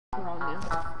Wrong now.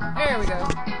 There we go.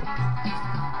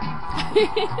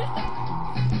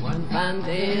 One fine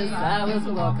day as I was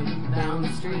walking down the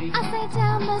street, I say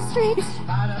down the street,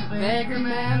 a beggar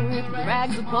man with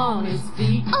rags upon his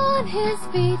feet. on his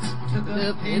feet. Took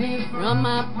a penny from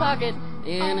my pocket,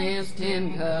 in his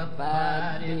tin cup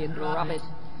I did drop it.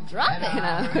 Drop And it.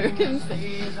 I heard him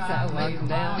say as I walked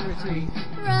down the retreat,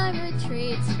 Run,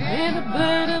 retreat. may the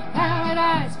bird of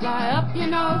paradise fly up your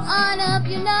nose. On up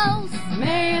your nose.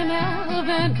 May an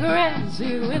elephant caress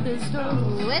you with his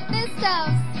toes. With his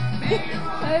toes.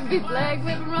 I'd be plagued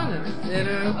with runners in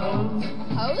her hose.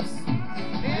 Hose?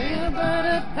 May the bird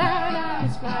of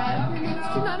paradise fly up your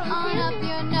nose. You're not On up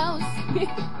your nose.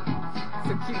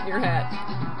 So cute in your hat.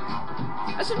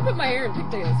 I should have put my hair in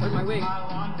pigtails or my wig.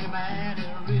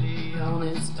 On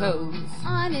his toes.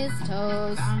 On his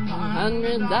toes.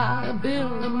 $100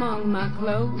 bill among my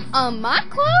clothes. On my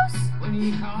clothes?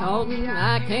 Told me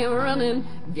I came running,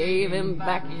 gave him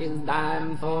back his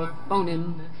dime for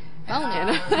phoning. And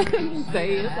I couldn't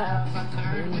say as I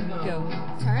turned to go.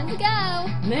 Turn to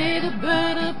go. May the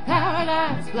bird of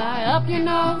paradise fly up your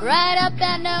nose. Right up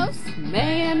that nose.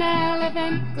 May an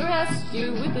elephant caress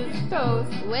you with his toes.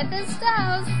 With his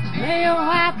toes. May your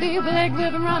wife be plagued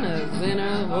with runners in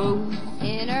her hose.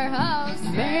 In her hose.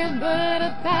 May a bird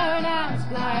of paradise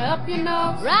fly up your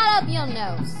nose. Right up your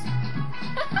nose.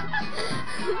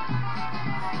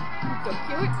 So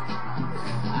cute.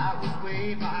 I was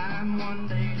way behind one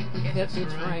day to Catch a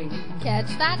train.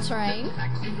 Catch that train.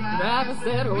 Driver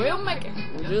said we'll make it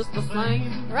just the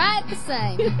same. Right the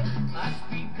same.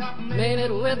 Made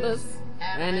it with us,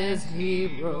 and as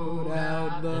he wrote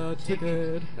out the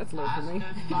ticket, that's low for me.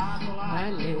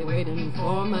 I lay waiting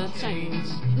for my change.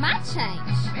 My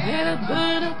change. May the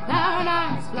bird of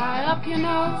paradise fly up your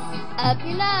nose. Up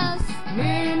your nose.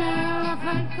 May an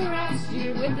elephant caress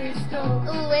you with his toes.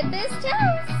 With his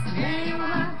toes. May your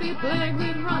wife be plagued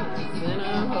with runners in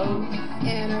her hose.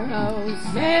 In her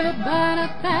hose. May the bird of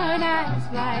paradise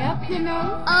fly up your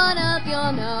nose. On up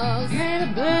your nose. May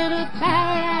the bird of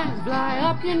paradise fly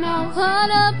up your nose.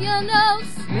 On up your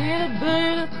nose. May the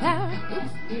bird of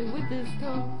paradise be with his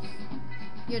toes.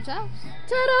 Your toes.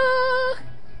 Ta-da!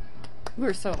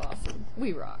 We're so awesome.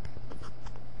 We rock.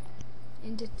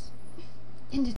 End it.